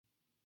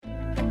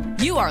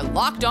You are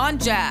Locked On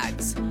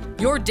Jags,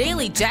 your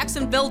daily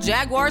Jacksonville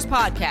Jaguars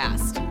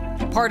podcast.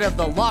 Part of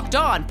the Locked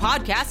On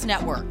Podcast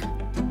Network,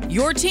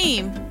 your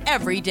team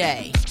every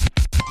day.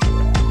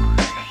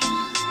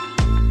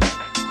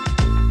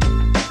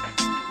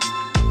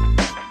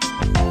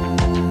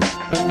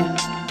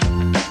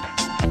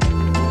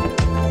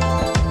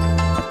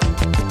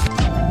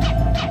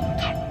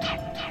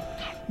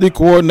 The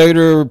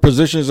coordinator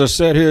positions are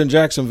set here in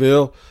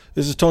Jacksonville.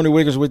 This is Tony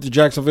Wiggins with the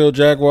Jacksonville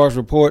Jaguars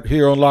report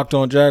here on Locked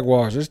On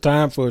Jaguars. It's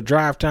time for a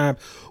drive time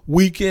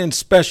weekend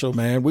special,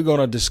 man. We're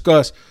going to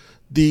discuss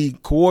the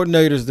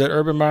coordinators that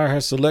Urban Meyer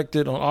has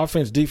selected on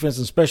offense, defense,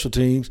 and special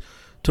teams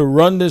to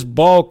run this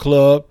ball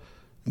club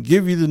and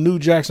give you the new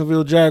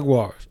Jacksonville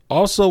Jaguars.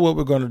 Also, what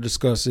we're going to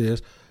discuss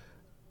is,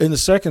 in the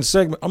second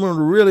segment, I'm going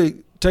to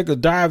really take a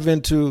dive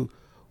into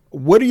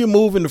what do you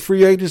move into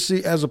free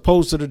agency as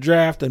opposed to the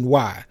draft and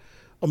why.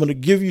 I'm going to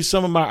give you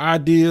some of my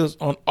ideas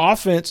on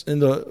offense in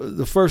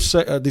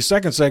the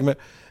second segment,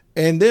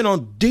 and then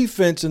on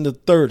defense in the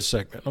third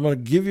segment. I'm going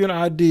to give you an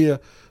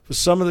idea for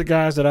some of the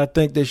guys that I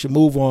think they should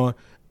move on,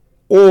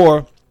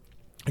 or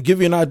give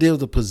you an idea of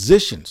the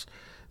positions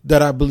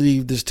that I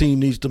believe this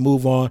team needs to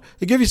move on,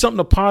 and give you something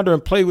to ponder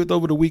and play with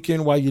over the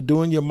weekend while you're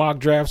doing your mock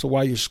drafts or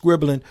while you're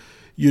scribbling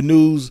your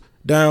news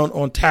down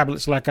on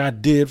tablets like I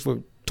did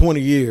for 20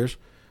 years.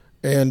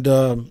 And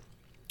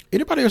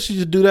anybody else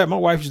used to do that? My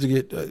wife used to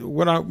get,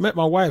 when I met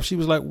my wife, she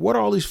was like, what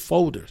are all these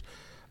folders?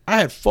 I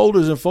had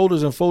folders and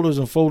folders and folders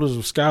and folders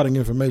of scouting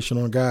information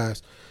on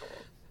guys.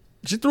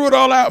 She threw it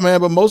all out, man,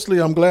 but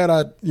mostly I'm glad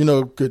I,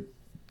 could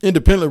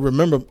independently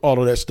remember all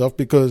of that stuff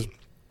because,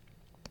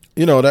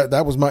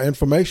 that was my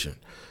information.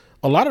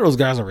 A lot of those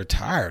guys are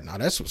retired now.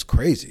 That's what's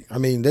crazy. I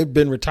mean, they've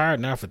been retired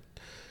now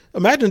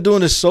imagine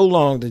doing this so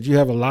long that you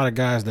have a lot of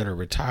guys that are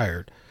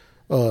retired.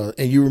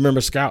 And you remember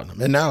scouting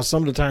them. And now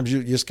some of the times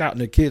you're scouting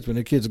the kids when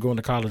the kids are going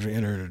to college or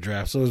entering the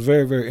draft. So it's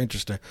very, very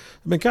interesting.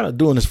 I've been kind of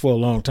doing this for a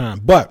long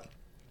time. But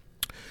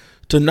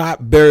to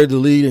not bury the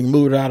lead and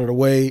move it out of the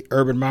way,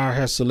 Urban Meyer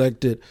has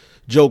selected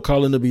Joe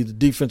Cullen to be the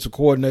defensive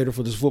coordinator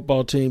for this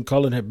football team.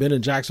 Cullen had been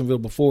in Jacksonville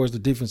before as the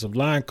defensive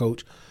line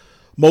coach.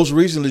 Most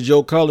recently,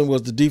 Joe Cullen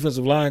was the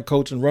defensive line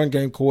coach and run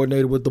game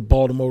coordinator with the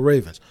Baltimore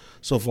Ravens.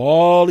 So for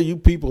all of you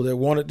people that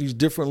wanted these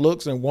different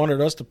looks and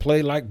wanted us to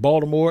play like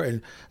Baltimore,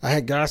 and I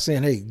had guys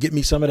saying, hey, get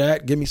me some of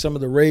that, give me some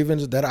of the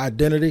Ravens, that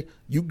identity,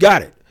 you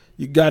got it.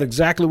 You got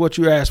exactly what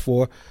you asked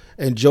for,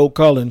 and Joe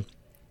Cullen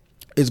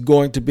is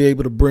going to be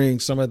able to bring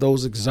some of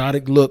those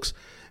exotic looks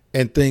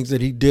and things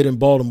that he did in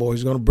Baltimore.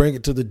 He's going to bring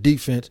it to the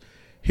defense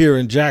here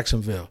in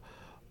Jacksonville.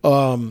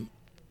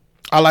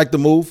 I like the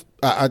move.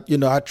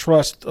 I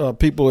trust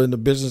people in the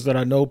business that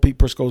I know. Pete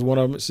Prisco is one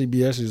of them at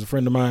CBS. He's a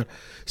friend of mine.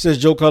 He says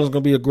Joe Cullen's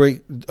going to be a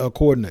great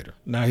coordinator.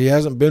 Now, he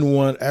hasn't been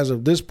one as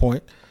of this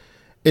point.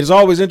 It's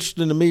always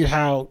interesting to me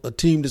how a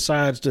team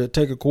decides to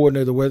take a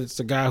coordinator, whether it's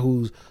a guy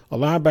who's a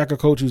linebacker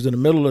coach who's in the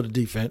middle of the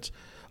defense,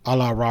 a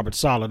la Robert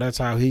Saleh. That's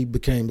how he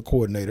became the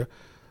coordinator.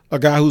 A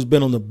guy who's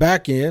been on the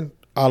back end,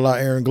 a la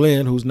Aaron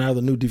Glenn, who's now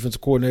the new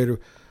defensive coordinator.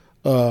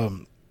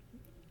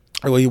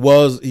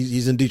 Well,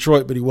 he's in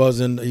Detroit, but he was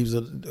a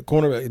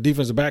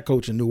defensive back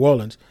coach in New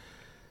Orleans.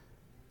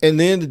 And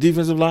then the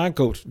defensive line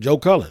coach, Joe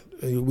Cullen.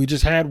 We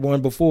just had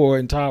one before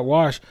in Todd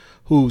Wash,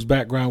 whose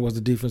background was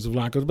the defensive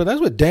line coach. But that's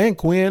what Dan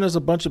Quinn, there's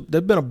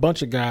been a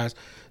bunch of guys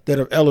that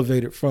have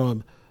elevated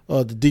from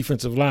the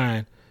defensive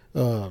line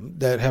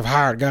that have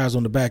hired guys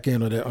on the back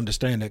end or that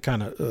understand that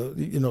kind of,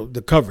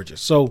 the coverages.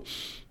 So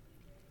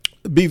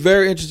be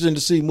very interesting to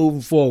see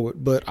moving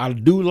forward, but I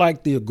do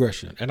like the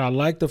aggression, and I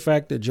like the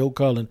fact that Joe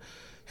Cullen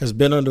has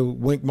been under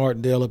Wink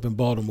Martindale up in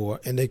Baltimore,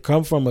 and they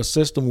come from a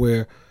system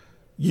where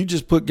you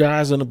just put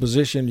guys in a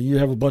position, and you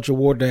have a bunch of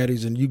war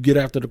daddies, and you get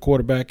after the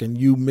quarterback, and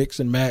you mix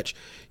and match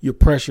your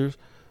pressures.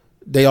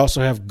 They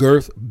also have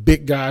girth,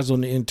 big guys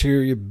on the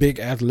interior, big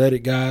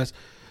athletic guys.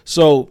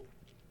 So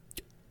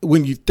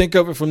when you think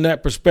of it from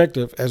that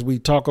perspective, as we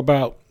talk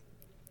about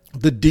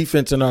the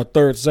defense in our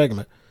third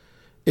segment,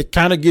 it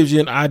kind of gives you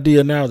an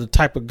idea now of the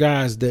type of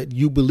guys that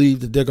you believe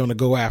that they're going to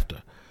go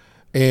after.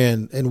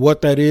 And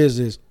what that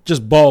is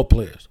just ball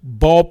players,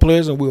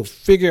 and we'll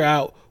figure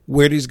out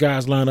where these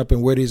guys line up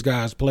and where these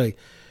guys play.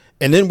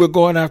 And then we're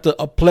going after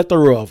a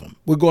plethora of them.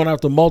 We're going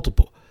after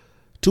multiple.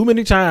 Too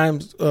many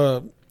times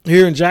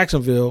here in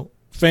Jacksonville,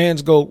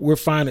 fans go, we're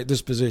fine at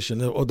this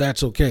position, or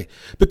that's okay,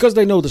 because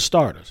they know the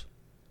starters.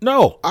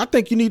 No, I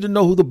think you need to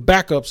know who the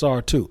backups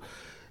are too.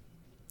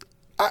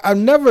 I've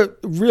never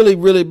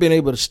really been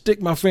able to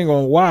stick my finger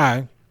on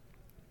why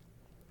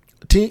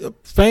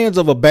fans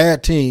of a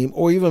bad team,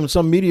 or even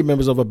some media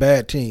members of a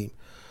bad team,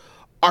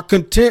 are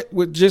content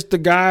with just the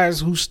guys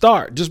who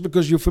start, just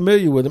because you're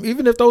familiar with them,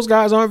 even if those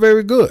guys aren't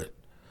very good.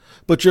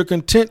 But you're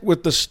content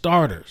with the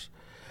starters,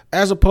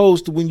 as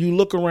opposed to when you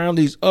look around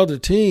these other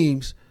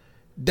teams,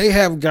 they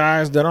have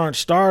guys that aren't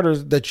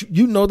starters that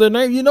you know their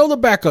name, you know the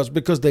backups,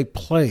 because they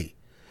play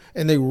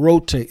and they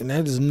rotate, and they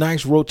have this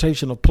nice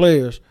rotation of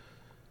players.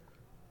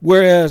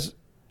 Whereas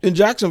in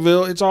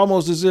Jacksonville, it's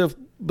almost as if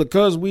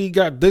because we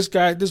got this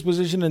guy at this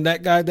position and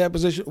that guy at that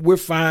position, we're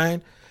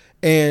fine.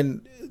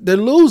 and they're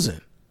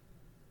losing.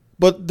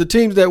 But the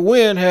teams that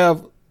win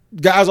have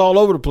guys all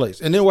over the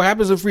place. And then what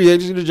happens in free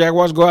agency, the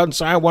Jaguars go out and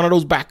sign one of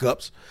those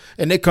backups,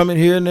 and they come in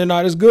here and they're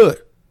not as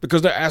good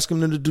because they're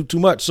asking them to do too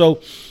much.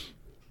 So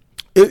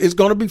it's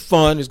going to be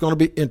fun. It's going to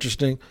be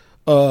interesting.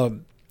 Who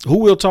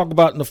we'll talk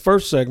about in the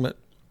first segment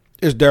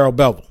is Darrell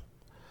Bevell.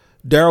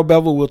 Darrell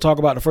Bevell we'll talk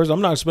about in the first.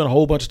 I'm not going to spend a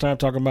whole bunch of time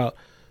talking about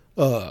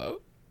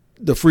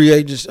the free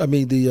agents,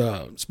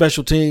 the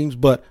special teams,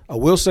 but I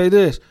will say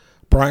this.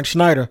 Brian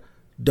Schneider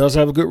does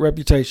have a good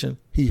reputation.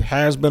 He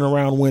has been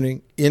around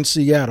winning in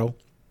Seattle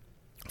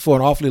for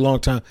an awfully long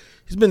time.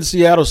 He's been the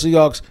Seattle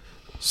Seahawks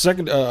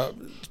second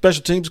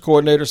special teams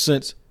coordinator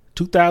since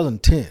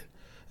 2010.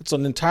 It's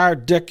an entire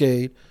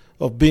decade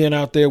of being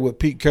out there with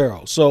Pete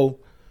Carroll. So,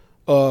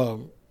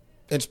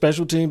 and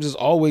special teams has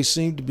always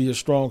seemed to be a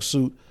strong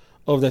suit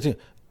of that team.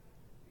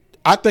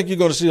 I think you're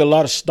going to see a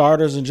lot of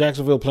starters in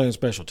Jacksonville playing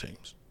special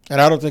teams.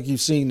 And I don't think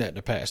you've seen that in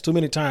the past. Too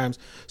many times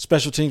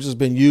special teams has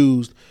been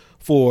used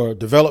for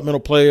developmental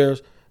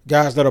players,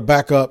 guys that are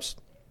backups,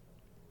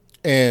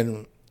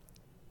 and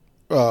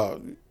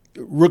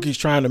rookies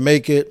trying to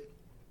make it.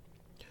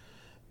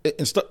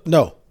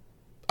 No.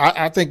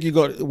 I think you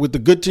go with the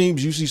good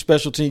teams, you see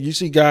special teams, you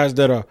see guys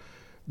that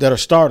are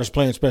starters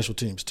playing special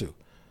teams too.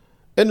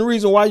 And the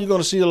reason why you're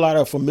going to see a lot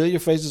of familiar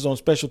faces on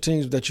special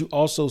teams that you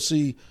also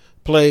see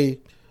play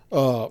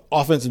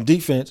offense and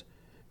defense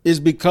is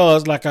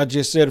because, like I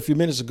just said a few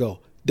minutes ago,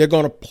 they're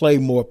going to play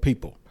more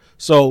people.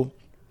 So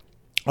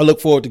I look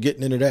forward to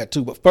getting into that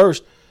too. But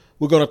first,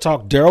 we're going to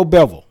talk Darrell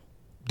Bevell.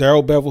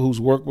 Darrell Bevell, who's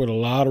worked with a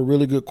lot of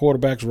really good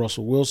quarterbacks,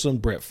 Russell Wilson,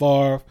 Brett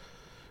Favre.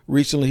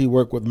 Recently, he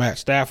worked with Matt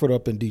Stafford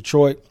up in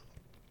Detroit.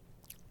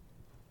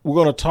 We're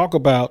going to talk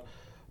about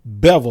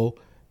Bevell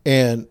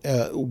and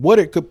what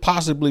it could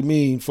possibly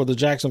mean for the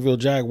Jacksonville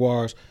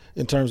Jaguars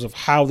in terms of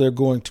how they're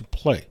going to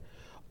play.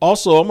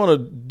 Also, I'm going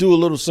to do a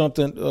little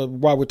something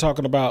while we're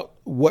talking about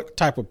what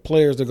type of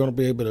players they're going to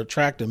be able to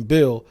attract and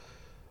build.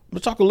 I'm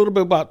going to talk a little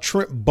bit about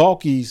Trent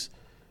Baalke's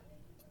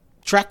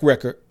track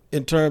record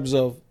in terms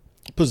of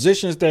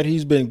positions that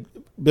he's been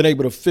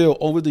able to fill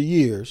over the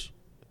years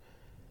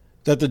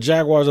that the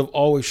Jaguars have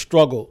always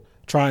struggled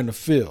trying to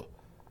fill.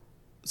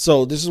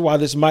 So this is why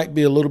this might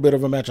be a little bit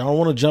of a match. I don't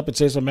want to jump and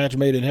say it's a match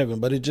made in heaven,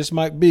 but it just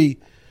might be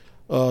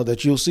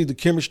that you'll see the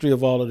chemistry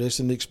of all of this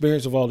and the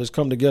experience of all this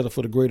come together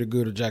for the greater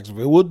good of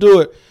Jacksonville. We'll do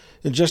it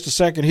in just a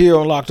second here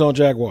on Locked On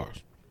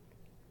Jaguars.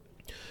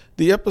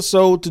 The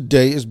episode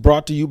today is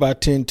brought to you by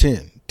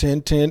 1010.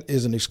 1010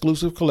 is an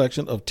exclusive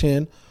collection of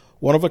 10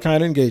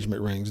 one-of-a-kind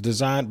engagement rings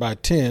designed by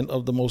 10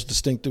 of the most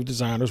distinctive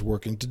designers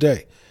working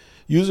today.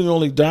 Using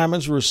only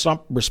diamonds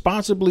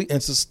responsibly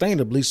and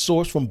sustainably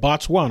sourced from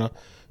Botswana,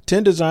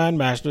 10 design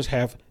masters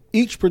have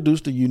each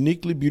produced a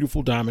uniquely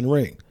beautiful diamond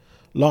ring,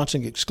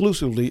 launching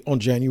exclusively on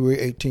January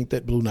 18th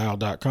at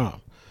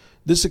BlueNile.com.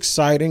 This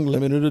exciting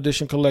limited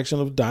edition collection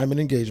of diamond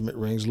engagement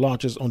rings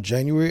launches on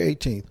January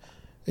 18th,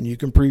 and you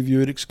can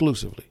preview it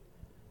exclusively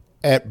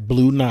at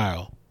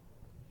BlueNile.com.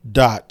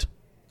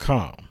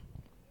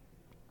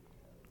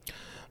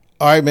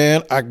 All right,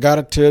 man, I got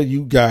to tell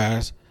you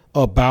guys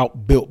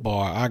about Built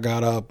Bar. I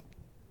got a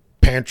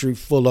pantry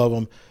full of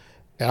them,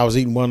 and I was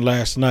eating one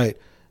last night.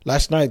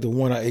 Last night, the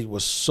one I ate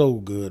was so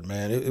good,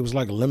 man. It was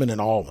like lemon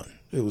and almond.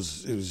 It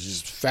was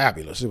just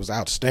fabulous. It was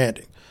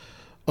outstanding.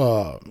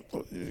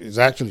 It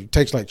actually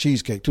tastes like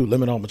cheesecake, too,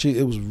 lemon almond cheese.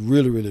 It was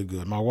really, really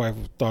good. My wife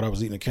thought I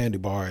was eating a candy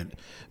bar at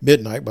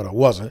midnight, but I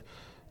wasn't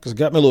because it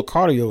got me a little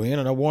cardio in,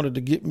 and I wanted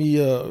to get me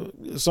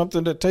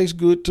something that tastes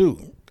good,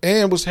 too,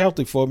 and was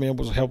healthy for me and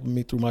was helping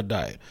me through my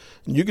diet.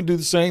 And you can do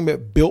the same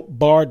at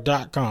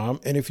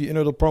BuiltBar.com, and if you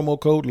enter the promo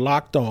code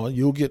LOCKEDON,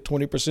 you'll get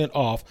 20%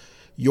 off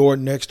your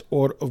next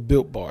order of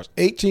Built Bars.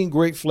 18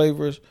 great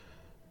flavors,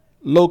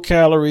 low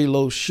calorie,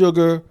 low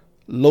sugar,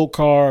 low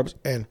carbs,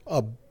 and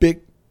a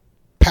big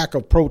pack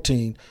of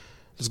protein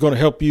that's going to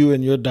help you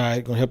in your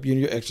diet, going to help you in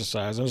your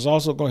exercise. And it's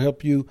also going to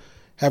help you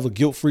have a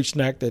guilt-free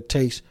snack that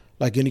tastes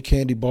like any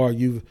candy bar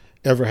you've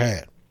ever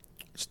had.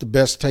 It's the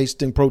best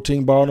tasting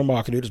protein bar on the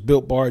market. It's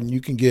Built Bar, and you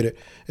can get it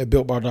at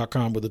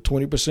BuiltBar.com with a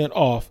 20%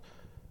 off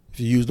if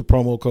you use the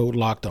promo code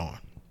LOCKEDON.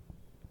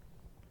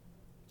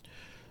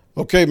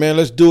 Okay, man,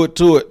 let's do it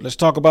to it. Let's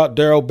talk about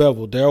Darrell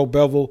Bevell. Darrell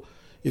Bevell,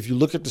 if you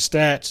look at the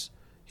stats,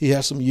 he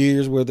has some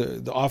years where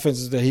the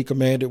offenses that he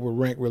commanded were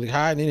ranked really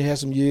high, and then he has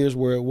some years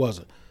where it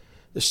wasn't.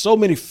 There's so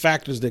many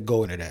factors that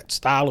go into that.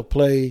 Style of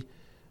play,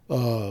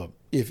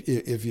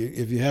 if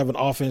you have an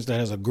offense that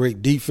has a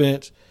great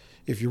defense,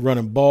 if you're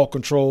running ball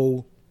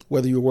control,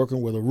 whether you're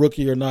working with a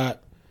rookie or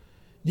not,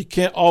 you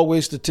can't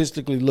always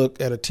statistically look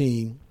at a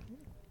team.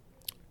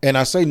 And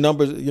I say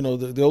numbers,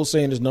 the old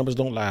saying is numbers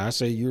don't lie. I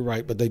say you're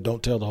right, but they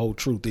don't tell the whole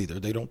truth either.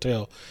 They don't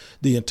tell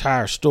the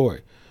entire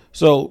story.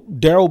 So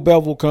Darrell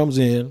Bevell comes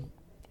in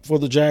for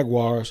the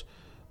Jaguars.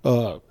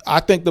 I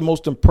think the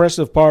most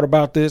impressive part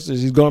about this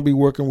is he's going to be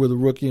working with a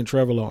rookie in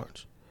Trevor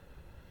Lawrence.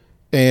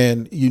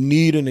 And you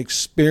need an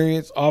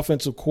experienced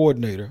offensive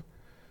coordinator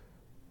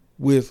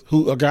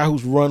a guy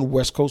who's run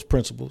West Coast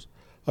principles,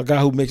 a guy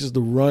who mixes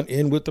the run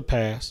in with the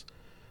pass,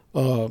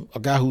 a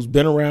guy who's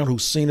been around,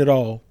 who's seen it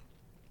all,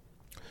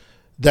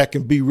 that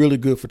can be really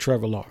good for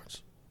Trevor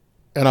Lawrence.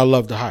 And I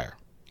love to hire.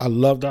 I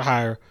love to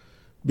hire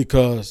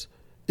because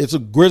it's a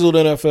grizzled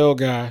NFL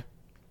guy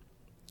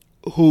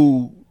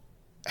who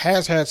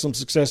has had some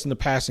success in the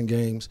passing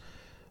games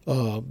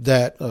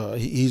that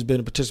he's been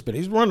a participant.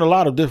 He's run a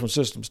lot of different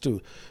systems,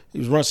 too.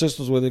 He's run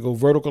systems where they go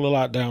vertical a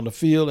lot down the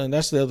field, and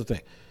that's the other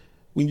thing.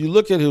 When you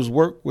look at his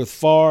work with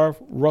Favre,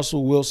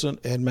 Russell Wilson,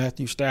 and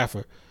Matthew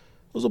Stafford,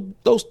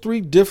 those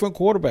three different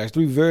quarterbacks,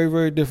 three very,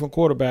 very different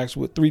quarterbacks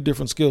with three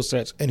different skill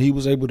sets, and he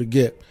was able to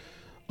get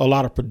a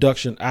lot of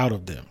production out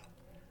of them.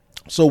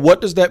 So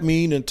what does that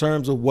mean in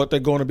terms of what they're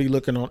going to be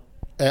looking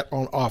at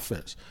on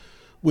offense?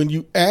 When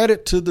you add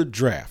it to the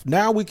draft,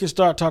 now we can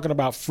start talking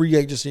about free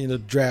agency in the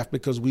draft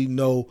because we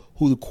know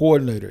who the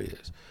coordinator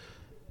is.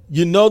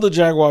 You know the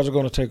Jaguars are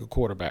going to take a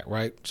quarterback,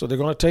 right? So they're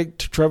going to take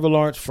Trevor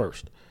Lawrence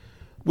first.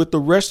 With the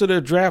rest of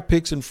their draft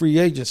picks in free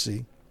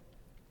agency,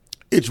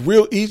 it's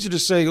real easy to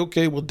say,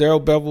 okay, well, Darrell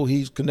Bevell,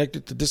 he's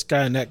connected to this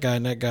guy and that guy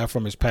and that guy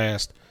from his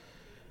past.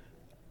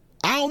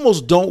 I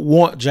almost don't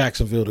want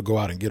Jacksonville to go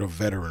out and get a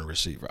veteran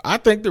receiver. I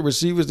think the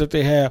receivers that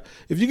they have,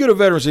 if you get a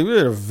veteran receiver,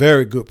 they're a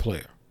very good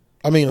player.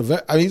 I mean,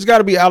 he's got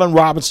to be Allen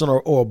Robinson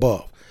or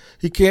above.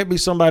 He can't be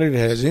somebody that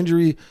has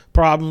injury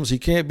problems. He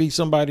can't be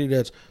somebody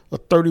that's a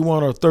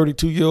 31 or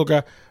 32-year-old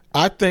guy.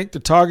 I think the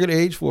target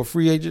age for a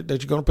free agent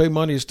that you're going to pay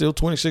money is still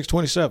 26,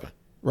 27,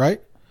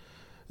 right?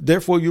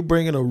 Therefore, you're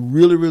bringing a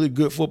really, really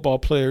good football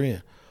player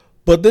in.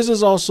 But this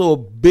is also a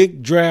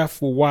big draft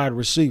for wide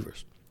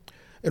receivers.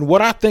 And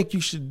what I think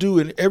you should do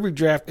in every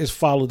draft is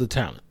follow the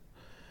talent.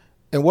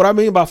 And what I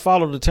mean by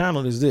follow the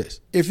talent is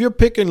this. If you're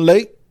picking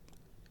late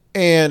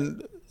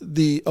and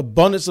the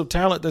abundance of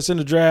talent that's in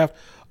the draft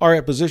are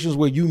at positions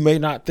where you may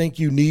not think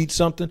you need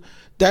something,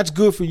 that's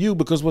good for you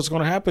because what's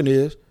going to happen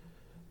is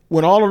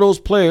when all of those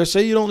players,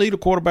 say you don't need a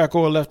quarterback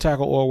or a left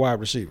tackle or a wide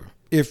receiver,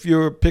 if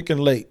you're picking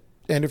late,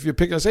 and if you're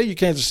picking, say you're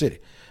Kansas City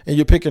and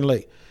you're picking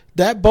late,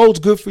 that bodes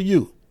good for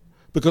you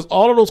because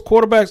all of those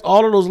quarterbacks,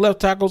 all of those left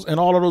tackles, and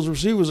all of those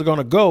receivers are going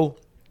to go.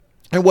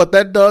 And what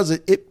that does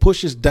is it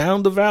pushes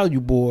down the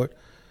value board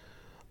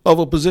of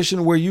a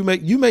position where you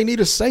may need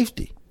a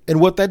safety. And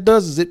what that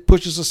does is it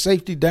pushes a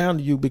safety down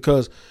to you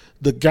because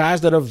the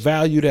guys that are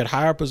valued at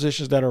higher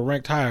positions that are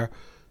ranked higher,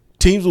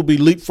 teams will be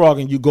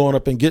leapfrogging you going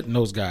up and getting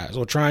those guys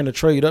or trying to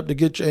trade up to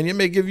get you. And it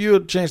may give you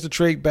a chance to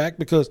trade back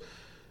because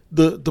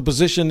the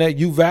position that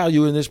you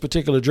value in this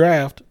particular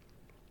draft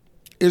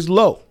is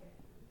low.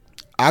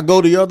 I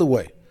go the other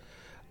way.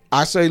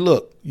 I say,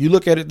 look, you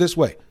look at it this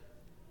way.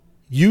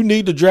 You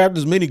need to draft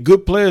as many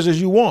good players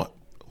as you want.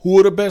 Who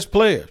are the best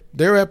players?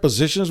 They're at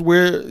positions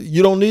where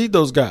you don't need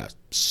those guys.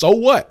 So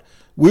what?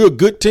 We're a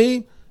good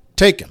team.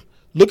 Take them.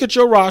 Look at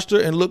your roster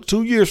and look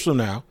 2 years from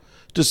now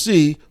to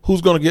see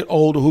who's going to get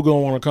old or who's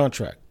going to want a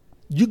contract.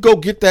 You go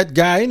get that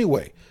guy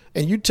anyway,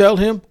 and you tell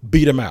him,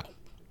 beat him out.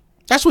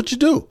 That's what you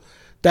do.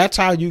 That's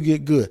how you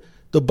get good.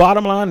 The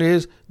bottom line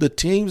is the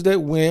teams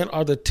that win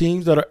are the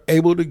teams that are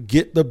able to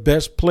get the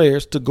best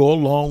players to go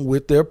along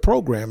with their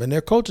program and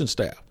their coaching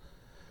staff.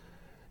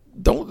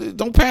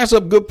 Don't pass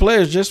up good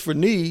players just for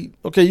need.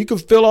 Okay, you can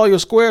fill all your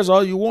squares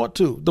all you want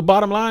to. The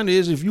bottom line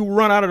is if you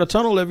run out of the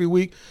tunnel every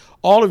week,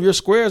 all of your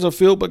squares are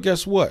filled, but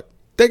guess what?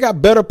 They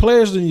got better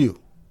players than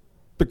you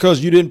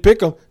because you didn't pick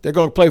them. They're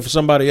going to play for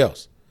somebody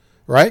else,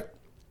 right?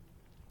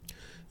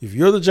 If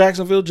you're the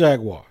Jacksonville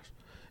Jaguars,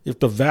 if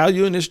the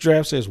value in this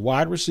draft says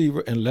wide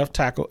receiver and left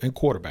tackle and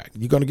quarterback,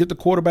 you're going to get the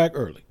quarterback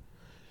early.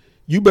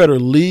 You better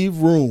leave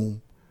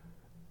room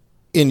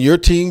in your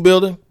team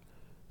building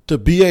to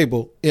be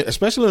able,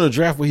 especially in a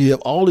draft where you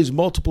have all these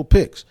multiple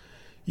picks,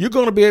 you're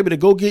going to be able to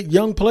go get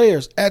young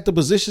players at the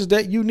positions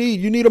that you need.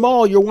 You need them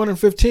all. You're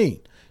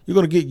 1-15. You're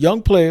going to get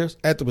young players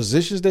at the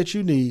positions that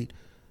you need.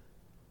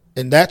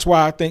 And that's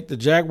why I think the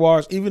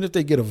Jaguars, even if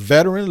they get a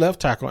veteran left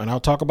tackle, and I'll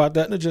talk about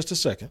that in just a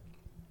second,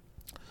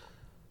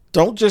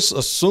 don't just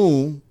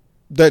assume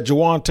that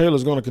Jawaan Taylor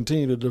is going to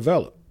continue to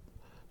develop.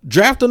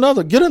 Get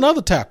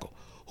another tackle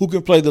who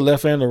can play the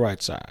left and the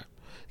right side.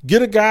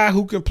 Get a guy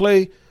who can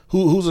play,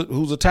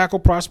 who's a tackle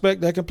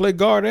prospect that can play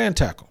guard and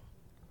tackle.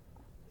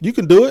 You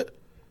can do it.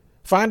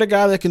 Find a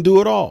guy that can do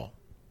it all.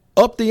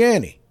 Up the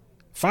ante.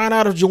 Find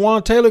out if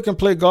Jawaan Taylor can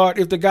play guard.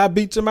 If the guy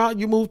beats him out,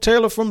 you move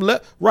Taylor from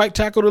right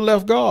tackle to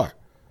left guard.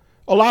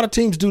 A lot of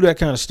teams do that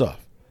kind of stuff.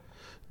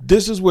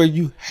 This is where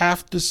you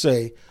have to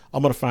say,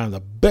 I'm going to find the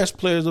best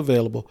players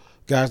available,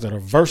 guys that are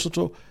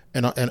versatile,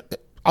 and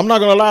I'm not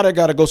going to allow that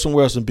guy to go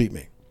somewhere else and beat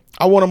me.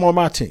 I want him on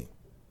my team.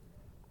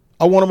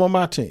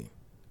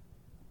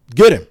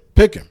 Get him.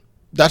 Pick him.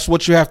 That's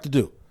what you have to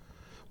do.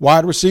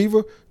 Wide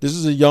receiver, this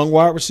is a young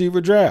wide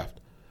receiver draft.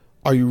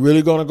 Are you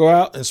really going to go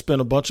out and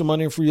spend a bunch of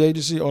money in free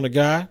agency on a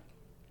guy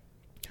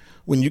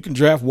when you can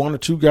draft one or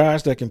two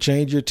guys that can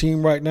change your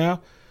team right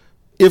now?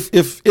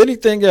 If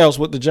anything else,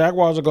 what the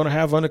Jaguars are going to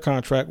have under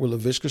contract with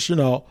Laviska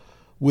Shenault,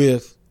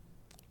 with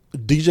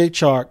DJ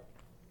Chark,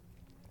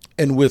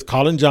 and with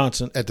Colin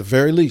Johnson, at the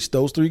very least,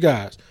 those three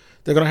guys,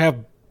 they're going to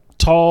have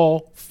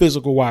tall,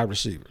 physical wide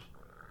receivers.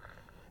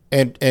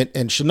 And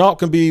Shenault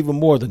can be even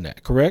more than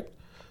that, correct?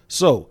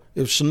 So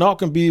if Shenault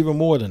can be even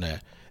more than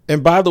that,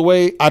 and by the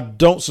way, I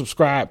don't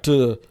subscribe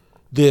to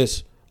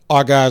this,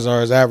 our guys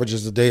are as average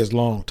as the day is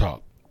long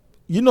talk.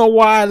 You know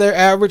why they're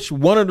average?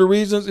 One of the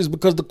reasons is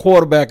because the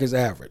quarterback is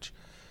average.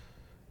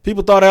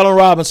 People thought Allen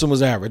Robinson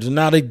was average, and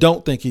now they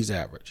don't think he's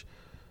average.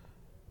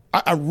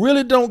 I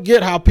really don't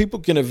get how people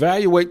can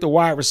evaluate the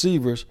wide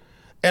receivers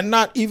and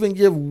not even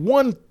give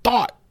one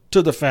thought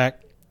to the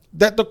fact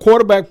that the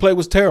quarterback play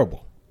was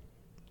terrible.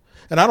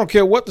 And I don't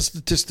care what the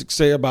statistics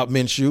say about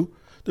Minshew.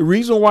 The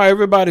reason why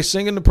everybody's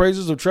singing the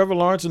praises of Trevor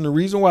Lawrence, and the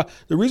reason why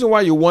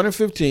you're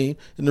 1-15,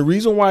 and the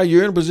reason why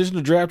you're in a position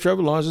to draft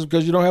Trevor Lawrence is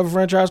because you don't have a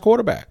franchise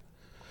quarterback.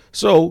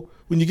 So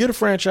when you get a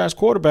franchise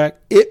quarterback,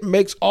 it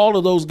makes all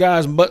of those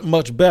guys much,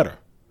 much better.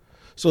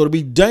 So it'd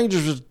be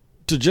dangerous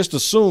to just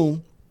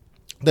assume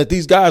that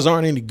these guys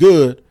aren't any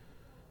good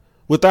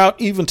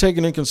without even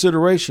taking in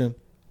consideration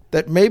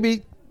that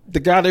maybe the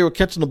guy they were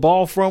catching the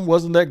ball from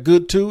wasn't that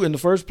good too in the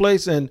first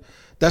place, and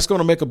that's going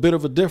to make a bit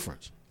of a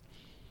difference.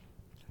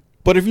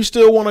 But if you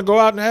still want to go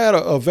out and add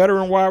a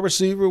veteran wide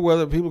receiver,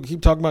 whether people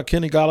keep talking about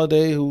Kenny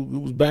Golladay, who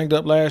was banged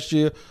up last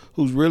year,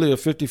 who's really a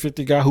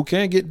 50-50 guy who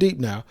can get deep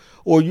now,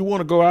 or you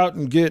want to go out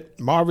and get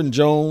Marvin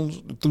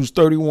Jones, who's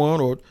 31,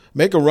 or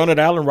make a run at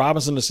Allen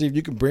Robinson to see if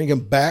you can bring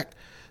him back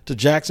to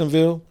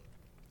Jacksonville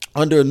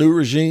under a new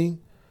regime,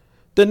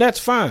 then that's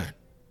fine.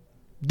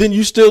 Then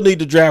you still need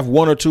to draft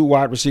one or two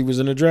wide receivers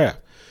in the draft.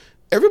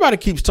 Everybody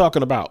keeps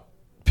talking about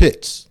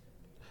Pitts.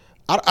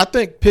 I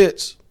think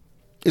Pitts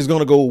is going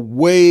to go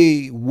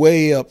way,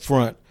 way up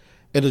front,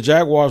 and the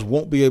Jaguars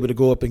won't be able to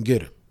go up and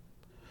get him.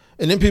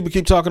 And then people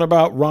keep talking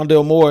about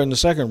Rondale Moore in the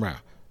second round.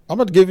 I'm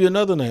going to give you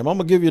another name. I'm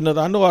going to give you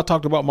another. I know I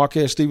talked about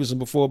Marquez Stevenson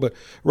before, but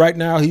right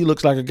now he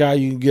looks like a guy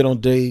you can get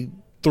on day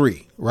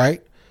 3,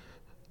 right?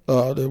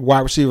 The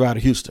wide receiver out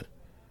of Houston.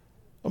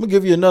 I'm going to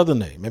give you another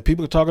name. And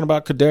people are talking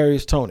about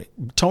Kadarius Toney.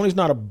 Tony's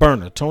not a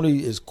burner.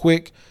 Tony is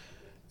quick,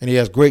 and he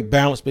has great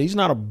balance, but he's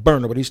not a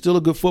burner, but he's still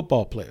a good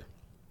football player.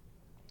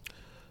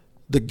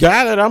 The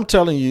guy that I'm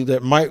telling you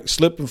that might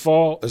slip and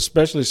fall,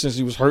 especially since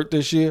he was hurt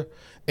this year,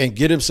 and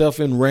get himself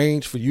in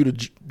range for you to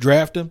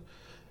draft him,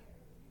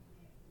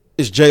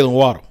 is Jalen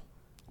Waddle.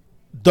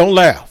 Don't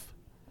laugh.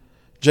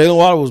 Jalen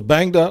Waddle was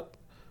banged up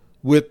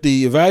with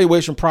the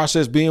evaluation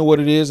process being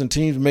what it is, and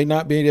teams may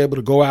not be able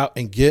to go out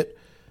and get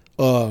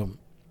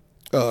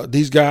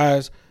these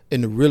guys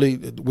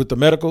with the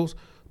medicals.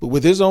 But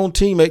with his own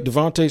teammate,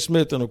 Devontae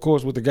Smith, and, of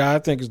course, with the guy I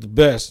think is the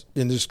best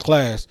in this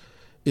class,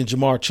 in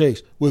Jamar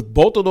Chase, with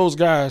both of those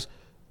guys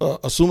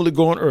assumedly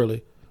going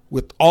early,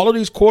 with all of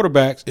these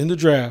quarterbacks in the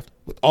draft,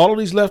 with all of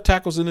these left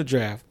tackles in the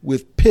draft,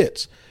 with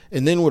Pitts,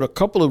 and then with a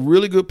couple of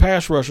really good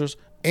pass rushers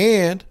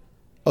and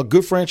a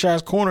good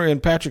franchise corner in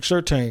Patrick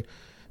Surtain,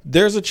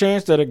 there's a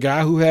chance that a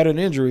guy who had an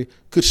injury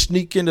could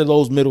sneak into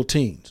those middle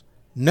teens.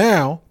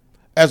 Now,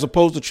 as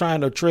opposed to trying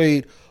to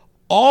trade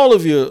all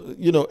of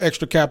your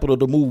extra capital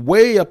to move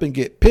way up and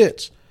get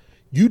Pitts,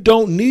 you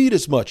don't need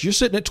as much. You're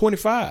sitting at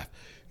 25.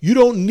 You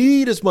don't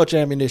need as much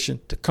ammunition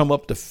to come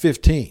up to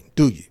 15,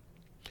 do you?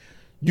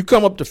 You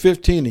come up to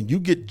 15 and you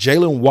get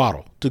Jalen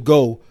Waddle to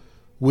go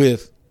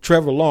with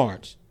Trevor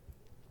Lawrence.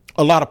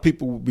 A lot of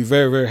people will be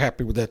very, very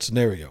happy with that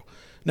scenario.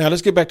 Now,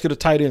 let's get back to the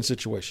tight end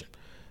situation.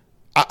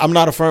 I'm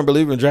not a firm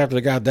believer in drafting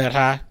a guy that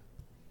high,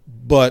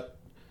 but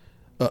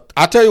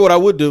I'll tell you what I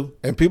would do,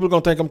 and people are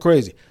going to think I'm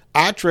crazy.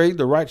 I trade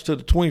the rights to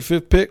the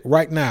 25th pick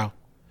right now.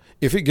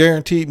 If it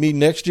guaranteed me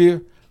next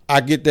year,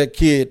 I get that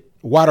kid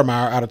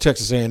Weidermeyer out of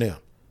Texas A&M.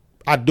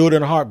 I'd do it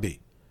in a heartbeat.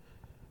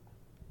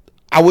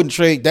 I wouldn't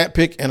trade that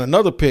pick and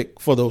another pick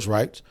for those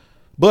rights.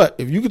 But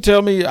if you could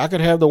tell me I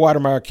could have the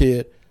Weidermeyer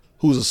kid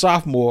who's a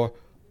sophomore,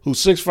 who's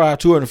 6'5",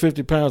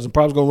 250 pounds, and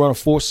probably going to run a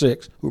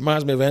 4.6, who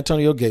reminds me of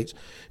Antonio Gates.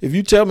 If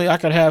you tell me I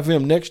could have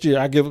him next year,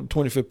 I give him the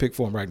 25th pick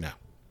for him right now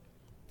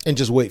and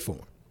just wait for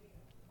him.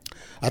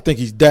 I think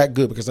he's that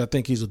good because I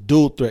think he's a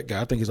dual threat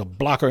guy. I think he's a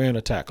blocker and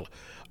a tackler.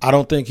 I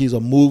don't think he's a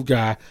move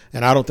guy,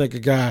 and I don't think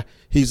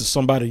he's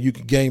somebody you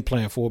can game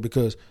plan for,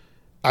 because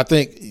I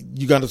think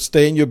you got to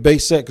stay in your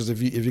base set, because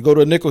if you go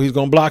to a nickel, he's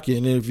going to block you,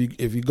 and then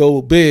if you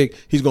go big,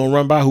 he's going to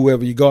run by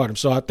whoever you guard him.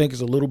 So I think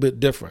it's a little bit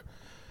different.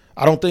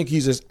 I don't think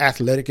he's as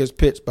athletic as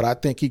Pitts, but I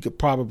think he could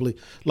probably,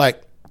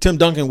 like Tim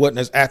Duncan wasn't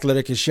as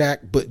athletic as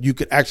Shaq, but you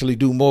could actually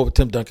do more with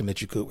Tim Duncan than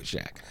you could with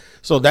Shaq.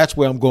 So that's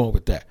where I'm going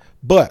with that.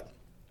 But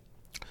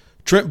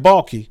Trent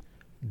Baalke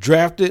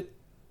drafted,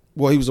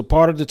 he was a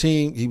part of the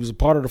team. He was a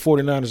part of the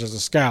 49ers as a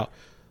scout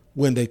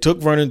when they took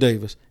Vernon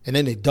Davis, and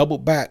then they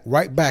doubled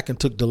right back and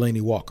took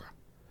Delanie Walker.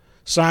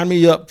 Sign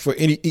me up for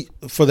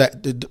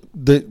that.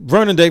 The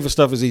Vernon Davis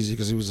stuff is easy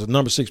because he was a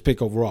number 6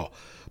 pick overall.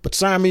 But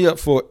sign me up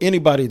for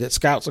anybody that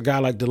scouts a guy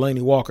like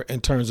Delanie Walker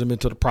and turns him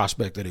into the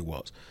prospect that he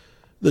was.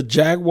 The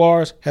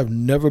Jaguars have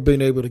never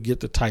been able to get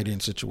the tight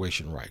end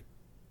situation right.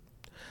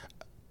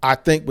 I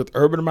think with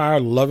Urban Meyer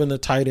loving the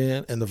tight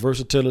end and the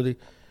versatility,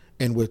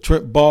 and with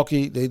Trent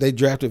Baalke, they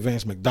drafted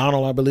Vance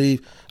McDonald, I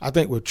believe. I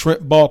think with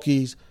Trent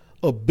Baalke's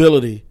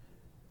ability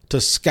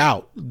to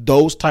scout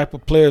those type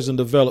of players and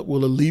develop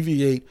will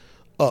alleviate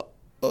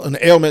an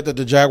ailment that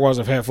the Jaguars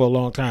have had for a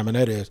long time, and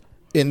that is,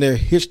 in their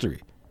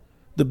history,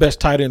 the best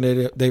tight end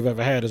that they've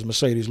ever had is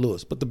Mercedes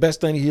Lewis. But the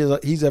best thing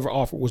he's ever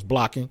offered was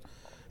blocking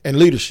and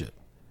leadership.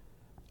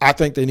 I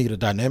think they need a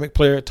dynamic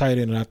player at tight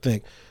end, and I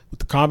think with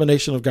the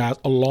combination of guys,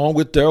 along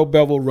with Darrell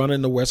Bevell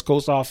running the West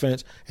Coast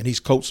offense, and he's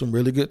coached some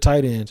really good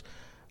tight ends,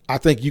 I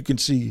think you can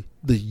see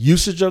the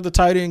usage of the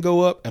tight end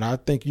go up, and I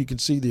think you can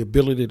see the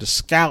ability to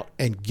scout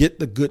and get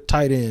the good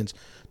tight ends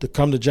to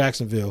come to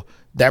Jacksonville.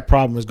 That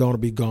problem is going to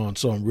be gone,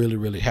 so I'm really,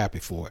 really happy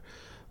for it.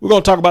 We're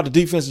going to talk about the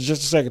defense in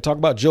just a second, talk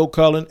about Joe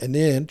Cullen, and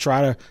then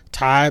try to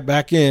tie it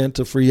back in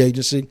to free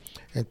agency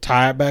and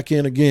tie it back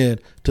in again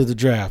to the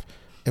draft.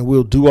 And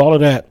we'll do all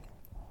of that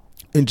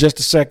in just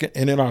a second.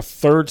 And in our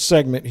third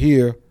segment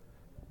here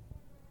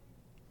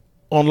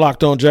on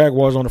Locked On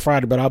Jaguars on a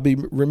Friday, but I'll be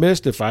remiss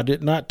if I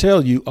did not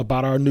tell you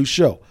about our new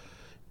show.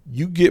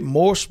 You get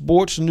more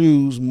sports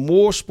news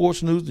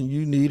than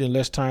you need in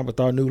less time with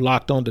our new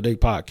Locked On Today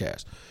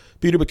podcast.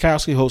 Peter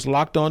Bukowski hosts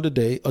Locked On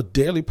Today, a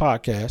daily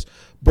podcast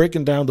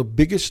breaking down the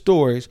biggest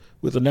stories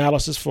with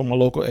analysis from our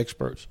local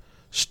experts.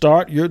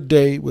 Start your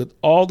day with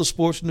all the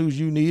sports news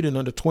you need in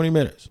under 20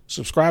 minutes.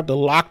 Subscribe to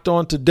Locked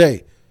On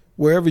Today,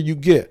 wherever you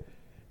get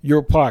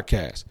your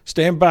podcast.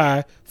 Stand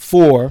by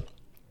for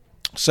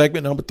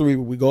segment number 3,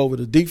 where we go over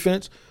the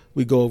defense,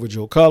 we go over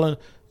Joe Cullen,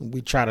 and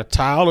we try to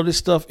tie all of this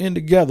stuff in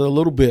together a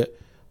little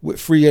bit with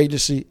free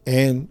agency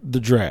and the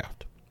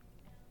draft.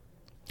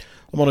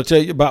 I'm going to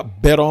tell you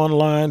about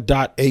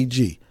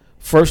betonline.ag.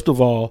 First of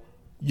all,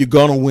 you're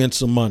going to win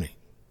some money.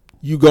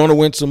 You're going to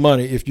win some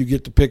money if you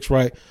get the picks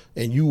right,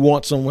 and you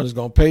want someone that's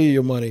going to pay you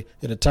your money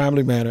in a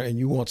timely manner, and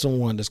you want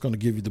someone that's going to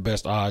give you the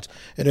best odds.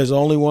 And there's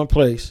only one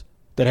place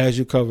that has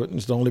you covered, and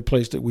it's the only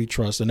place that we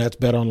trust, and that's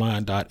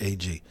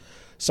betonline.ag.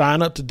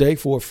 Sign up today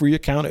for a free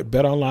account at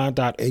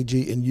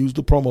betonline.ag and use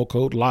the promo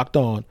code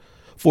LOCKEDON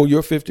for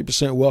your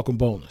 50% welcome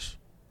bonus.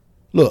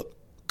 Look,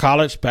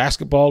 college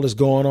basketball is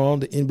going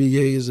on. The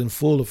NBA is in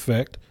full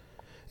effect.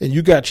 And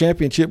you got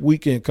championship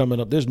weekend coming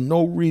up. There's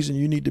no reason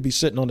you need to be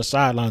sitting on the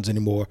sidelines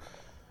anymore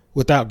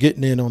without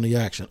getting in on the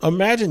action.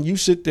 Imagine you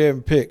sit there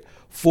and pick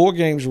 4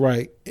 games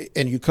right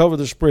and you cover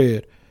the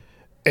spread,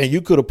 and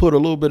you could have put a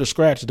little bit of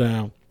scratch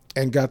down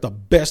and got the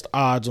best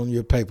odds on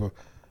your paper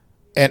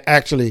and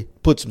actually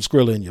put some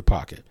Skrilla in your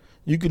pocket.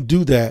 You can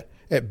do that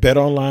at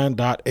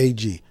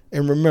betonline.ag.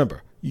 And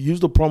remember, you use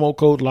the promo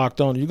code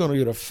LOCKEDON, you're going to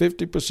get a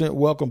 50%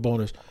 welcome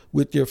bonus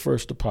with your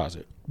first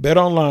deposit.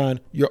 BetOnline,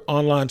 your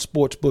online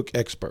sportsbook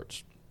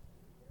experts.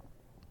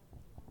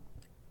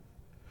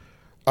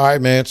 All right,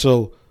 man,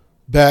 so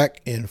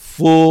back in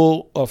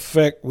full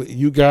effect with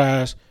you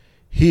guys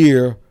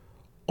here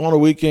on a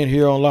weekend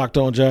here on Locked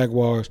On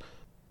Jaguars.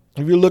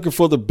 If you're looking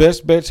for the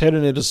best bets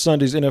heading into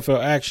Sunday's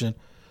NFL action,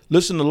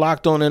 listen to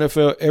Locked On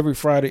NFL every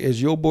Friday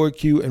as your boy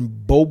Q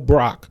and Bo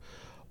Brock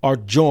are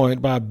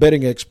joined by a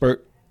betting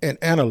expert and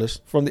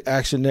analyst from the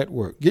Action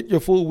Network. Get your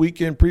full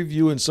weekend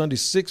preview and Sunday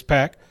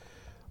 6-pack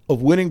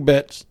of winning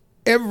bets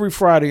every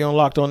Friday on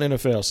Locked On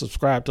NFL.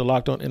 Subscribe to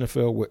Locked On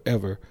NFL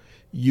wherever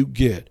you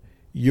get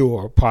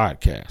your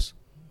podcast.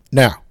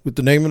 Now, with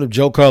the naming of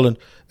Joe Cullen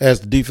as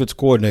the defense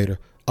coordinator,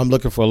 I'm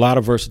looking for a lot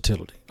of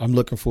versatility. I'm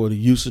looking for the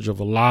usage of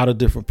a lot of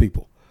different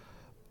people.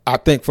 I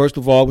think, first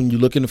of all, when you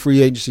look into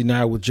free agency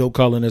now with Joe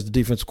Cullen as the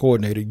defense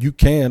coordinator, you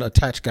can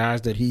attach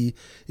guys that he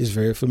is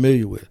very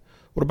familiar with.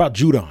 What about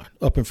Judon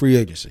up in free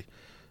agency?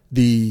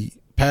 The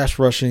pass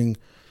rushing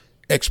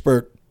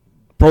expert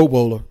Pro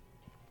Bowler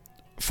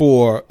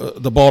for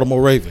the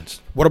Baltimore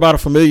Ravens. What about a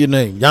familiar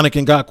name,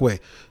 Yannick Ngakoue?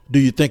 Do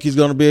you think he's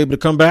going to be able to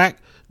come back?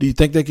 Do you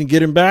think they can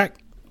get him back?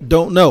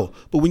 Don't know.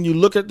 But when you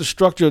look at the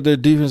structure of their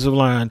defensive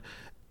line,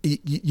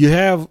 you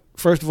have,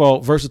 first of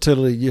all,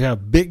 versatility. You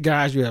have big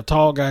guys, you have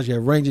tall guys, you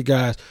have rangy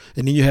guys,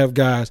 and then you have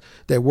guys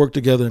that work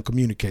together and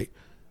communicate.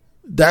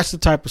 That's the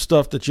type of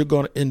stuff that you're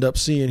going to end up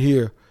seeing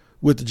here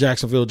with the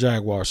Jacksonville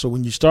Jaguars. So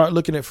when you start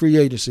looking at free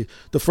agency,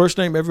 the first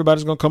name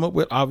everybody's going to come up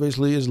with,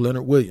 obviously, is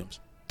Leonard Williams.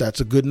 That's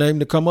a good name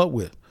to come up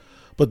with.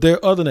 But there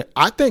are other names.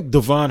 I think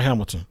Devon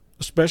Hamilton,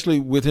 especially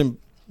with him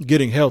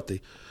getting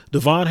healthy,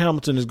 Devon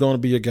Hamilton is going to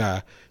be a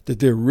guy that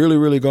they're really,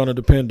 really going to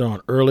depend on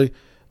early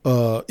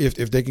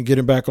if they can get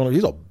him back on.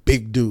 He's a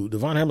big dude.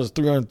 Devon Hamilton's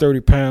 330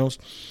 pounds,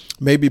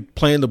 maybe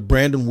playing the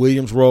Brandon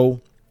Williams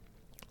role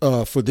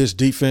for this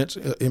defense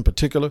in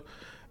particular.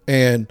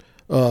 And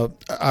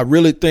I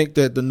really think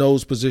that the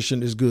nose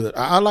position is good.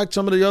 I like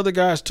some of the other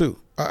guys too.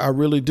 I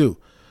really do.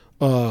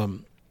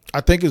 I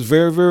think it's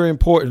very, very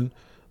important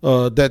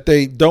that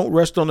they don't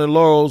rest on their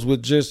laurels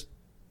with just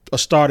a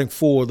starting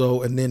 4,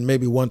 though, and then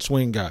maybe one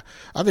swing guy.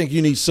 I think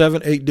you need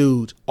 7, 8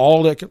 dudes,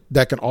 all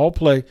that can all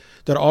play,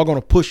 that are all going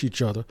to push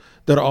each other,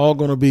 that are all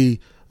going to be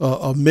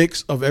a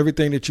mix of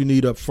everything that you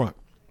need up front.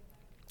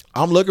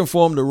 I'm looking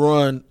for them to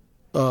run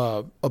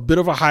a bit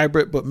of a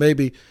hybrid, but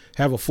maybe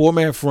have a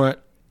 4-man front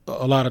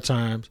a lot of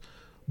times,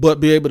 but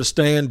be able to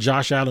stand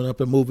Josh Allen up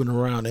and moving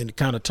around, and it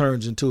kind of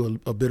turns into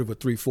a bit of a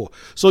 3-4.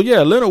 So,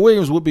 yeah, Leonard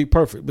Williams would be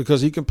perfect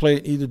because he can play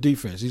in either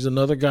defense. He's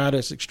another guy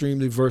that's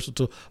extremely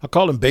versatile. I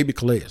call him Baby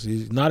Calais.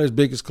 He's not as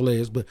big as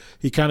Calais, but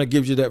he kind of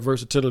gives you that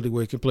versatility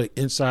where he can play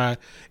inside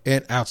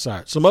and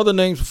outside. Some other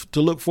names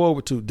to look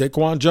forward to,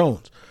 Daquan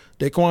Jones.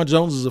 Daquan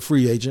Jones is a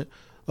free agent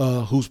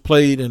who's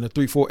played in a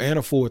 3-4 and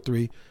a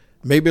 4-3.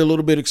 Maybe a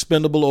little bit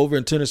expendable over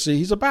in Tennessee.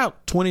 He's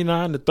about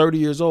 29 to 30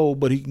 years old,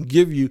 but he can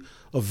give you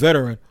a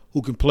veteran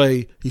who can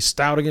play. He's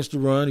stout against the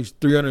run. He's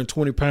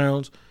 320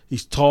 pounds.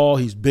 He's tall.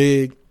 He's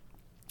big.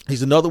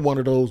 He's another one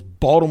of those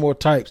Baltimore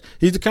types.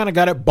 He's the kind of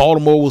guy that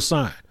Baltimore will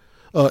sign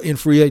in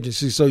free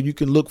agency, so you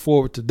can look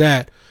forward to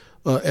that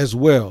as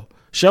well.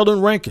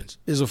 Sheldon Rankins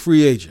is a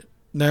free agent.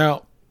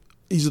 Now,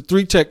 he's a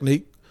 3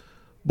 technique,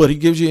 but he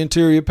gives you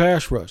interior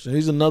pass rush. And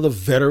he's another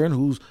veteran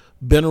who's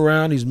been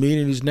around. He's mean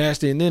and he's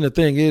nasty. And then the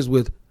thing is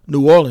with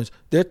New Orleans,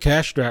 they're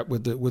cash strapped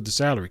with the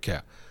salary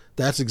cap.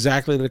 That's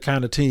exactly the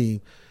kind of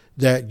team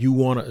that you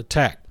want to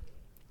attack.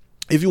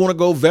 If you want to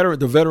go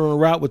the veteran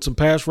route with some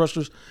pass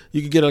rushers,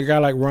 you can get a guy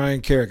like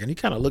Ryan Kerrigan. He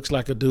kind of looks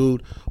like a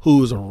dude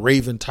who is a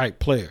Raven-type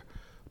player.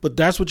 But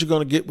that's what you're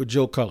going to get with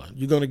Joe Cullen.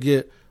 You're going to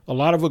get a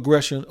lot of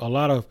aggression, a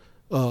lot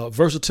of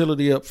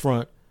versatility up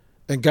front,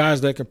 and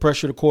guys that can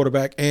pressure the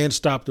quarterback and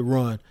stop the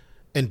run,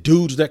 and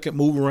dudes that can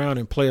move around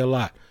and play a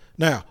lot.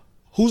 Now,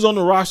 who's on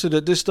the roster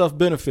that this stuff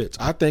benefits?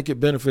 I think it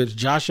benefits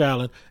Josh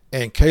Allen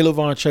and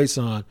K'Lavon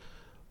Chaisson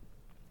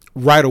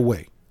right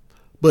away.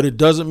 But it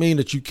doesn't mean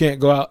that you can't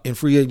go out in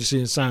free agency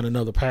and sign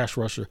another pass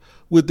rusher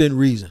within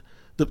reason.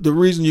 The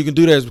reason you can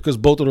do that is because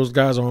both of those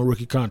guys are on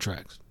rookie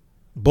contracts.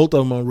 Both of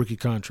them on rookie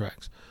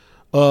contracts.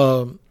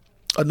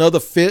 Another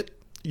fit,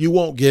 you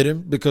won't get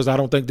him because I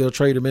don't think they'll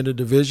trade him in the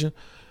division.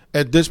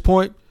 At this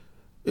point,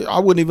 I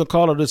wouldn't even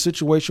call it a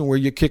situation where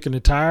you're kicking the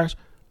tires.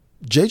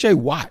 J.J.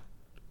 Watt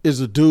is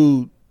a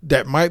dude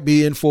that might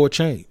be in for a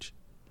change.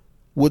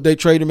 Would they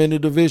trade him in the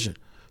division?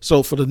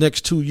 So for the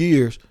next 2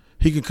 years,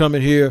 he can come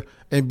in here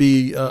and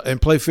be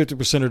and play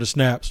 50% of the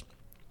snaps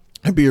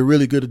and be a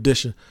really good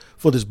addition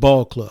for this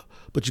ball club.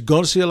 But you're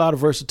going to see a lot of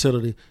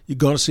versatility. You're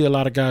going to see a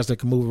lot of guys that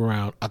can move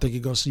around. I think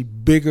you're going to see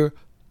bigger,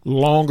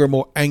 longer,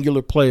 more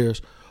angular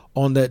players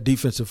on that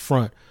defensive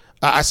front.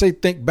 I say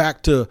think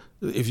back to,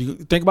 if you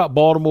think about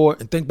Baltimore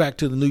and think back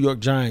to the New York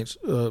Giants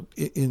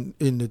in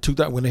the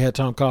 2000 when they had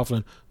Tom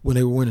Coughlin, when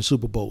they were winning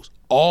Super Bowls.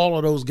 All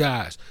of those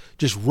guys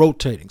just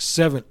rotating,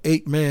 7,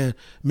 8 man,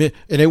 and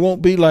they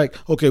won't be like,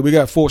 okay, we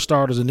got 4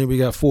 starters and then we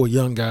got 4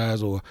 young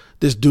guys, or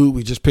this dude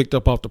we just picked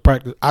up off the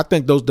practice. I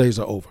think those days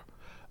are over.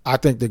 I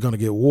think they're going to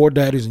get war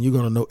daddies, and you're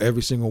going to know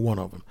every single one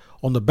of them.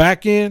 On the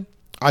back end,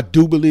 I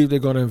do believe they're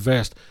going to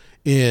invest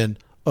in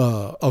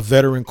a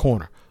veteran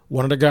corner.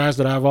 One of the guys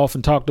that I've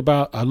often talked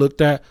about, I looked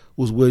at,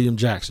 was William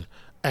Jackson.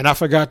 And I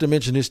forgot to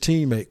mention his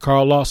teammate,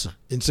 Carl Lawson,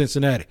 in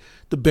Cincinnati.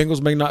 The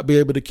Bengals may not be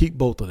able to keep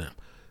both of them.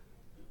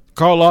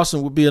 Carl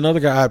Lawson would be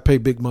another guy I'd pay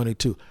big money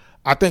to.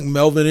 I think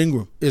Melvin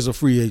Ingram is a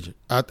free agent.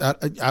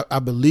 I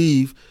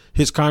believe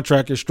his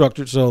contract is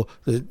structured so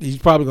that he's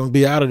probably going to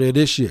be out of there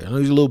this year. I know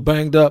he's a little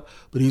banged up,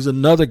 but he's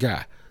another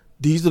guy.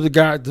 These are the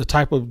guys, the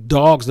type of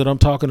dogs that I'm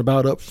talking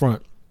about up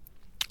front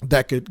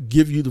that could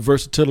give you the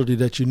versatility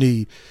that you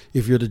need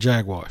if you're the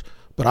Jaguars.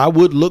 But I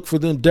would look for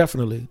them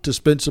definitely to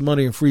spend some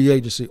money in free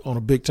agency on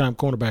a big-time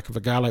cornerback if a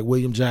guy like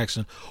William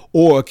Jackson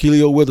or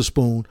Ahkello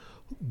Witherspoon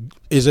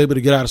is able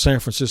to get out of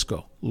San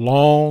Francisco.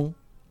 Long,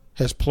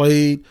 has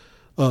played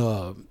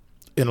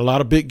in a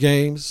lot of big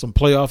games, some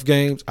playoff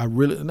games.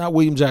 Not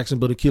William Jackson,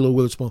 but Ahkello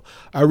Witherspoon.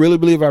 I really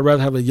believe I'd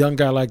rather have a young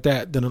guy like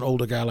that than an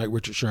older guy like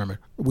Richard Sherman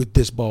with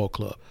this ball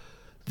club.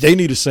 They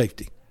need a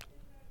safety.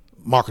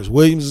 Marcus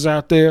Williams is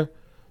out there.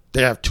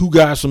 They have 2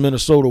 guys from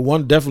Minnesota.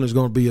 One definitely is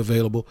going to be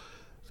available.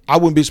 I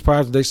wouldn't be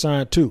surprised if they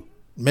signed 2.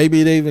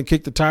 Maybe they even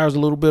kick the tires a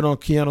little bit on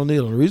Keanu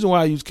Neal. And the reason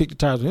why I use kick the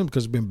tires on him is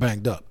because he's been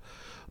banged up.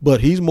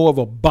 But he's more of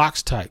a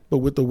box type. But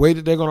with the way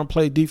that they're going to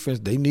play defense,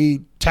 they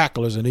need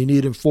tacklers and they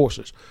need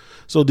enforcers.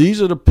 So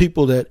these are the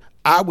people that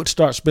I would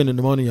start spending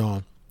the money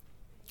on.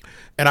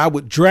 And I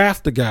would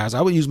draft the guys.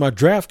 I would use my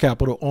draft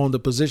capital on the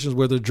positions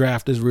where the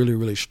draft is really,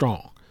 really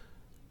strong.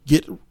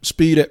 Get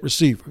speed at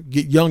receiver.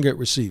 Get young at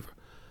receiver.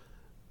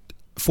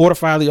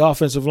 Fortify the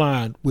offensive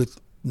line with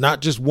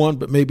not just 1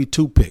 but maybe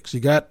 2 picks.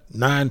 You got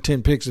 9,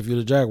 10 picks if you're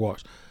the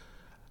Jaguars.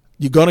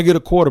 You're going to get a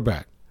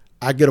quarterback.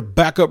 I get a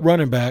backup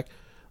running back.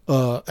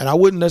 And I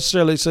wouldn't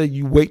necessarily say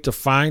you wait to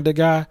find a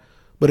guy,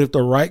 but if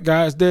the right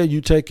guy is there, you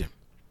take him.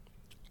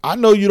 I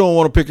know you don't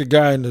want to pick a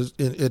guy at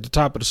the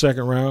top of the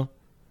 2nd round,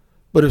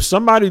 but if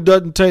somebody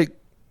doesn't take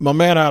my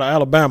man out of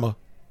Alabama,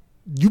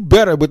 you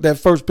better with that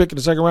first pick in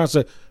the 2nd round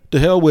say, to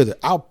hell with it.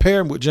 I'll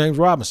pair him with James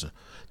Robinson.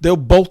 They'll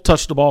both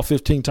touch the ball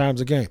 15 times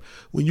a game.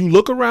 When you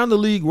look around the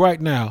league right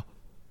now,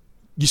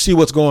 you see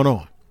what's going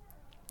on.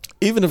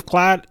 Even if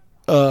Clyde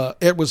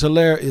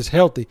Edwards-Helaire is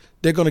healthy,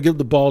 they're going to give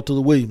the ball to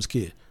the Williams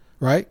kid,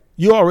 right?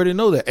 You already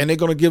know that. And they're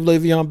going to give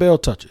Le'Veon Bell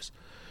touches.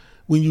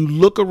 When you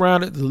look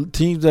around at the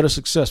teams that are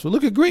successful,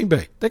 look at Green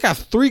Bay. They got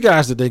 3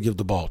 guys that they give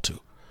the ball to.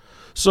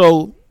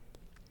 So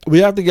we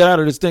have to get out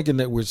of this thinking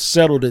that we're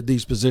settled at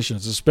these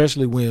positions,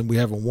 especially when we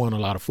haven't won a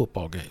lot of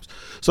football games.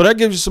 So that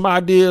gives you some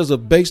ideas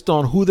of based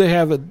on who they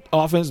have at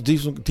offense,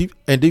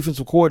 and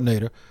defensive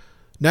coordinator.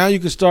 Now you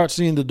can start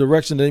seeing the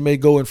direction they may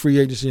go in free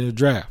agency and the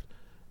draft.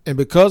 And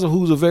because of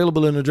who's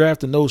available in the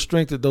draft and those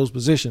strengths at those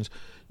positions,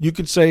 you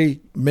can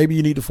say maybe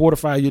you need to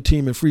fortify your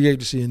team in free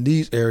agency in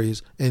these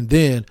areas and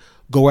then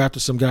go after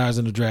some guys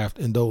in the draft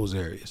in those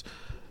areas.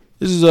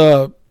 This is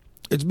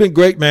it's been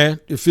great, man.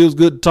 It feels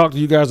good to talk to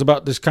you guys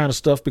about this kind of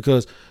stuff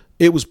because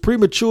it was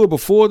premature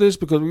before this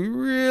because we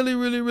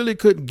really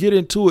couldn't get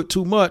into it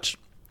too much.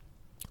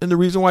 And the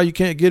reason why you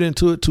can't get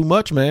into it too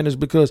much, man, is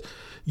because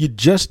you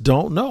just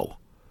don't know.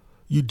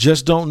 You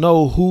just don't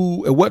know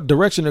who and what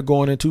direction they're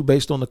going into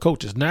based on the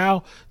coaches.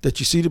 Now that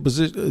you see the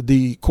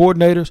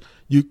coordinators,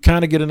 you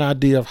kind of get an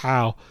idea of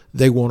how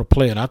they want to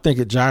play. And I think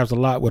it jives a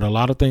lot with a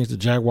lot of things the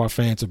Jaguar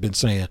fans have been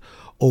saying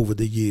over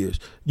the years.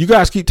 You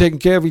guys keep taking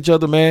care of each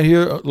other, man,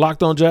 here at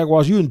Locked On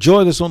Jaguars. You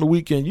enjoy this on the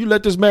weekend. You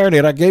let this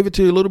marinate. I gave it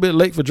to you a little bit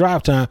late for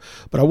drive time,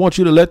 but I want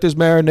you to let this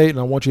marinate, and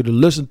I want you to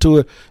listen to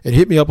it and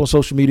hit me up on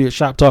social media at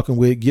Shop Talking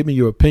Wig. Give me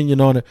your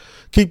opinion on it.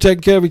 Keep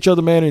taking care of each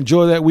other, man.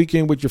 Enjoy that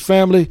weekend with your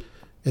family.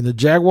 And the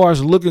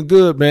Jaguars are looking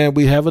good, man.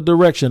 We have a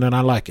direction, and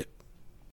I like it.